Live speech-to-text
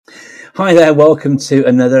Hi there, welcome to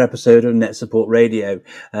another episode of Net Support Radio.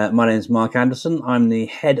 My name is Mark Anderson. I'm the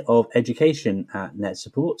head of education at Net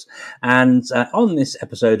Support. And on this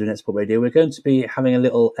episode of Net Support Radio, we're going to be having a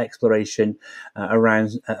little exploration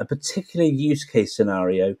around a particular use case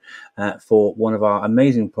scenario for one of our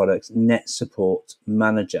amazing products, Net Support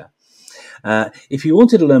Manager. If you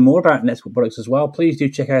wanted to learn more about Net Support products as well, please do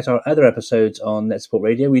check out our other episodes on Net Support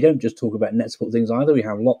Radio. We don't just talk about Net Support things either. We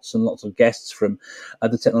have lots and lots of guests from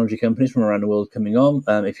other technology companies from around the world coming on.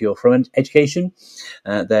 If you're from education,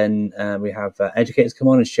 then we have educators come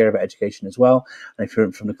on and share about education as well. And if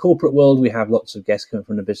you're from the corporate world, we have lots of guests coming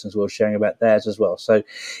from the business world sharing about theirs as well. So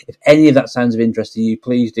if any of that sounds of interest to you,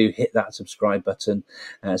 please do hit that subscribe button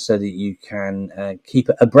so that you can keep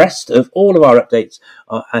abreast of all of our updates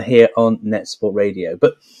here on Net Support Radio.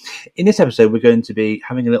 But in this episode, we're going to be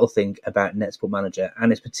having a little think about Net Support Manager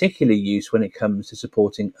and its particular use when it comes to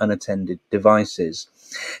supporting unattended devices.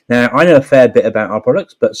 Now, I know a fair bit about our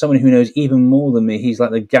products, but someone who knows even more than me, he's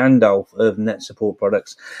like the Gandalf of Net Support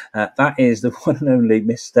products. That is the one and only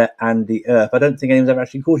Mr. Andy Earp. I don't think anyone's ever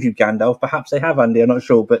actually called you Gandalf. Perhaps they have, Andy. I'm not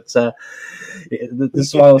sure, but the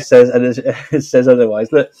smile says and it says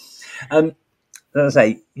otherwise. Look, as I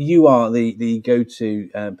say, you are the go-to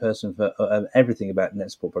person for everything about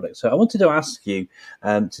Net Support products. So I wanted to ask you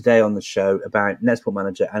today on the show about Net Support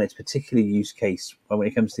Manager and its particular use case when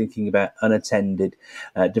it comes to thinking about unattended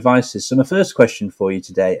devices. So my first question for you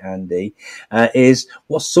today, Andy, is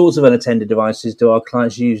what sorts of unattended devices do our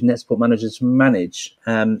clients use Net Support Manager to manage?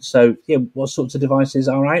 What sorts of devices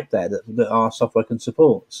are out there that our software can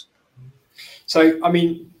support? So, I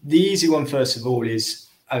mean, the easy one, first of all, is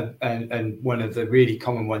and one of the really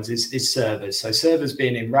common ones is servers. So servers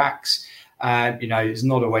being in racks, there's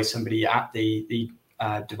not always somebody at the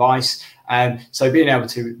device. So being able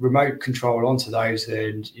to remote control onto those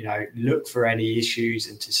and, look for any issues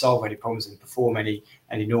and to solve any problems and perform any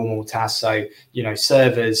normal tasks. So,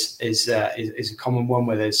 servers is a common one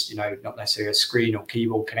where there's, not necessarily a screen or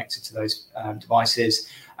keyboard connected to those devices.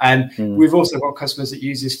 And we've also got customers that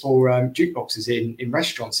use this for jukeboxes in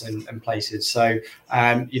restaurants and places. So,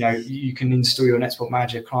 you can install your Net Support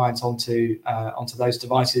Manager client onto those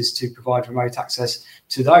devices to provide remote access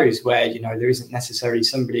to those where, there isn't necessarily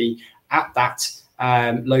somebody at that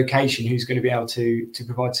location who's going to be able to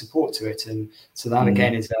provide support to it. And so that,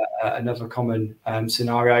 again, is another common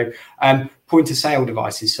scenario. Point of sale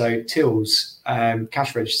devices, so tills,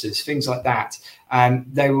 cash registers, things like that.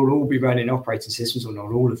 They will all be running operating systems, or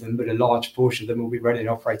not all of them, but a large portion of them will be running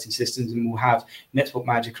operating systems, and we'll have Net Support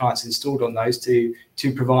Manager clients installed on those to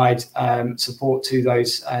provide support to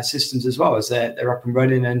those systems as well as they're up and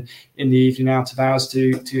running, and in the evening out of hours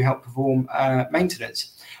to help perform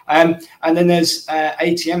maintenance. And then there's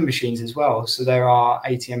ATM machines as well. So there are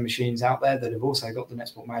ATM machines out there that have also got the Net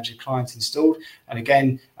Support Manager client installed. And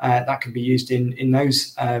again, that can be used in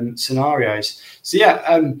those scenarios. So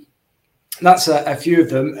that's a few of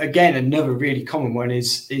them. Again, another really common one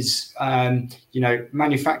is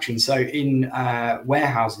manufacturing. So in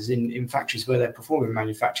warehouses, in factories where they're performing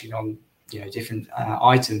manufacturing on different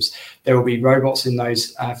items, there will be robots in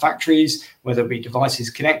those factories where there'll be devices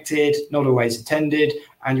connected, not always attended,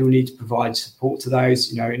 and you'll need to provide support to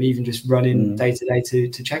those, and even just running day to day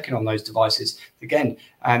to check in on those devices. Again,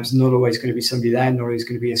 it's not always going to be somebody there, nor is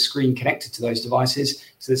going to be a screen connected to those devices.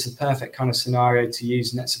 So it's a perfect kind of scenario to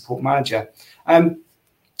use Net Support Manager. And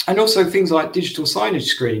also things like digital signage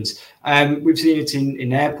screens. We've seen it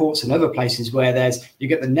in airports and other places where you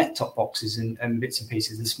get the net top boxes and bits and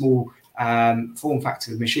pieces, the small form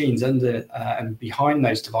factor machines under and behind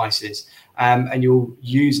those devices. And you'll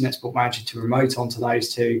use Net Support Manager to remote onto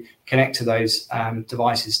those to connect to those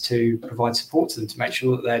devices to provide support to them to make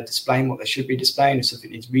sure that they're displaying what they should be displaying. If something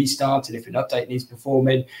needs restarted, if an update needs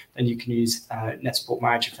performing, then you can use Net Support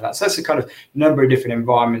Manager for that. So that's a kind of number of different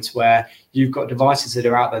environments where you've got devices that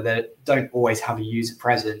are out there that don't always have a user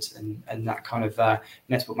present, and that kind of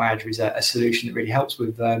Net Support Manager is a solution that really helps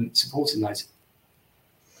with supporting those.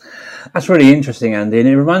 That's really interesting, Andy, and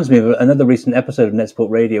it reminds me of another recent episode of Net Support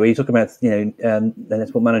Radio where you talk about, the Net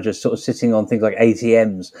Support Manager sort of sitting on things like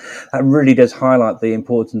ATMs. That really does highlight the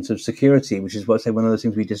importance of security, which is one of the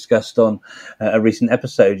things we discussed on a recent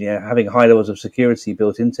episode. Having high levels of security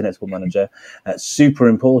built into Net Support Manager, super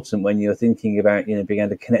important when you're thinking about, being able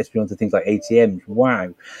to connect onto things like ATMs.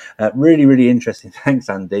 Wow, really, really interesting. Thanks,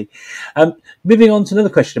 Andy. Moving on to another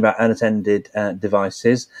question about unattended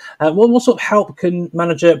devices. What sort of help can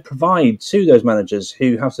Manager provide to those managers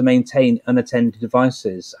who have to maintain unattended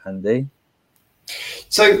devices, Andy?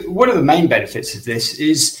 So one of the main benefits of this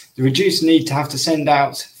is the reduced need to have to send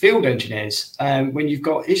out field engineers when you've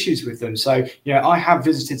got issues with them. So, I have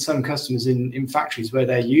visited some customers in factories where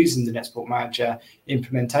they're using the NetSupport Manager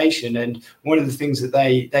implementation. And one of the things that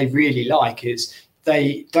they really like is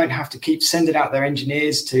they don't have to keep sending out their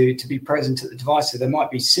engineers to be present at the device. So there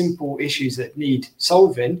might be simple issues that need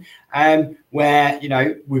solving, where,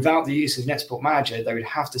 without the use of NetSupport Manager, they would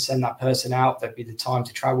have to send that person out. There'd be the time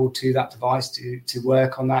to travel to that device to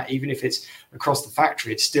work on that. Even if it's across the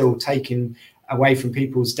factory, it's still taking away from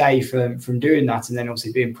people's day from doing that, and then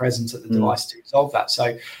obviously being present at the device to resolve that.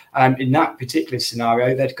 So in that particular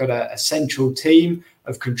scenario, they've got a central team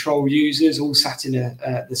of control users all sat in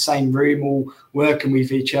the same room, all working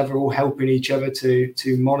with each other, all helping each other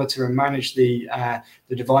to monitor and manage the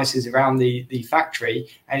devices around the factory.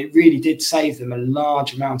 And it really did save them a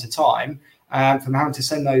large amount of time from having to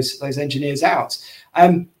send those engineers out.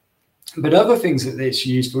 But other things that it's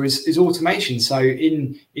used for is automation. So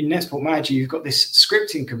in NetSupport Manager, you've got this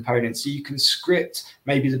scripting component. So you can script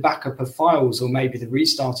maybe the backup of files or maybe the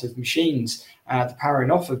restart of machines, the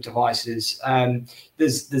powering off of devices.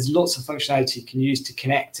 There's lots of functionality you can use to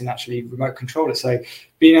connect and actually remote control it. So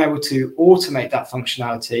being able to automate that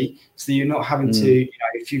functionality so you're not having to,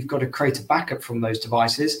 if you've got to create a backup from those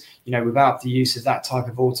devices, without the use of that type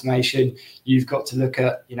of automation, you've got to look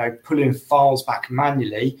at, pulling files back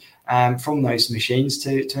manually from those machines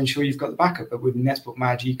to ensure you've got the backup. But with NetSupport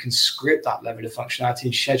Manager, you can script that level of functionality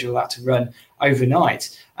and schedule that to run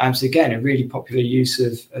overnight. So again, a really popular use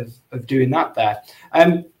of doing that there.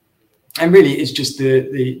 And really, it's just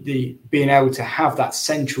the being able to have that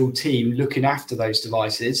central team looking after those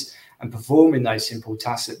devices and performing those simple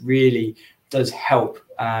tasks that really does help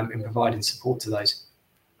in providing support to those.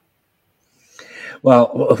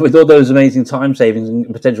 Well, with all those amazing time savings and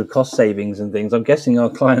potential cost savings and things, I'm guessing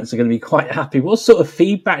our clients are going to be quite happy. What sort of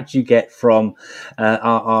feedback do you get from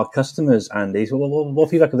our customers, Andy? So what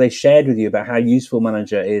feedback have they shared with you about how useful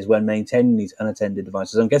Manager is when maintaining these unattended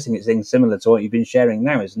devices? I'm guessing it's things similar to what you've been sharing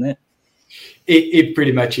now, isn't it? It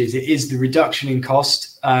pretty much is. It is the reduction in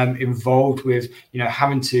cost involved with,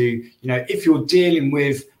 having to, if you're dealing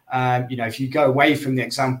with, if you go away from the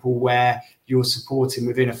example where you're supporting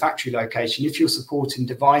within a factory location, if you're supporting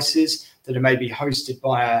devices that are maybe hosted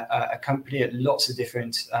by a company at lots of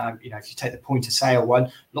different, if you take the point of sale one,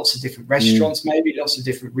 lots of different restaurants, maybe lots of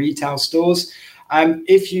different retail stores.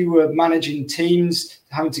 If you were managing teams,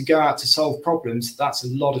 having to go out to solve problems, that's a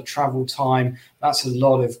lot of travel time. That's a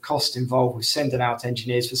lot of cost involved with sending out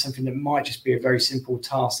engineers for something that might just be a very simple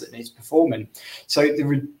task that needs performing. So the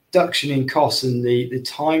reduction in costs and the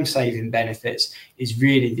time saving benefits is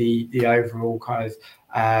really the overall kind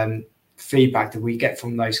of feedback that we get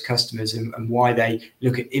from those customers and why they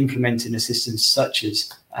look at implementing a system such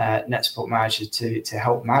as NetSupport Manager to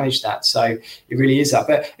help manage that. So it really is that.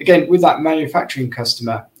 But again, with that manufacturing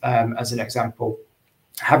customer, as an example,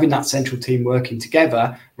 having that central team working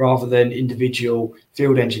together rather than individual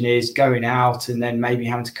field engineers going out and then maybe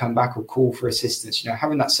having to come back or call for assistance,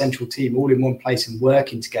 having that central team all in one place and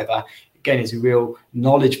working together, again, is a real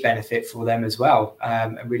knowledge benefit for them as well,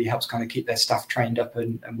 and really helps kind of keep their staff trained up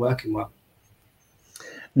and working well.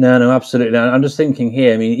 No, absolutely. I'm just thinking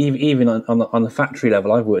here. I mean, even on the factory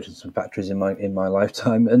level, I've worked in some factories in my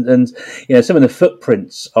lifetime, and some of the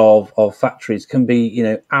footprints of factories can be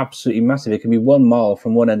absolutely massive. It can be 1 mile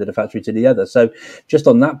from one end of the factory to the other. So just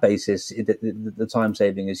on that basis, the time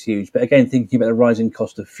saving is huge. But again, thinking about the rising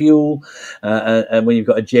cost of fuel, and when you've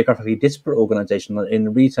got a geographically disparate organisation, in the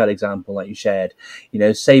retail example like you shared,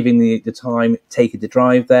 saving the time taken to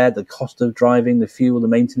drive there, the cost of driving, the fuel, the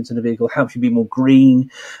maintenance of the vehicle helps you be more green.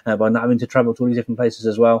 By not having to travel to all these different places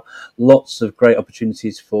as well. Lots of great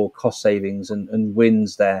opportunities for cost savings and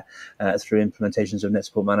wins there through implementations of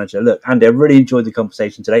NetSupport Manager. Look, Andy, I really enjoyed the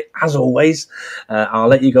conversation today. As always, I'll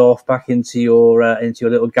let you go off back into your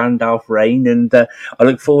little Gandalf reign, and I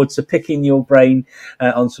look forward to picking your brain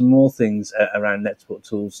on some more things around NetSupport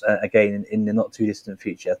tools again in the not too distant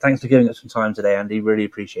future. Thanks for giving us some time today, Andy. Really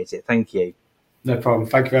appreciate it. Thank you. No problem.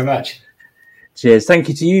 Thank you very much. Cheers. Thank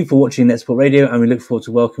you to you for watching NetSupport Radio, and we look forward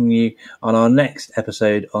to welcoming you on our next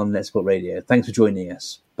episode on NetSupport Radio. Thanks for joining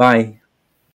us. Bye.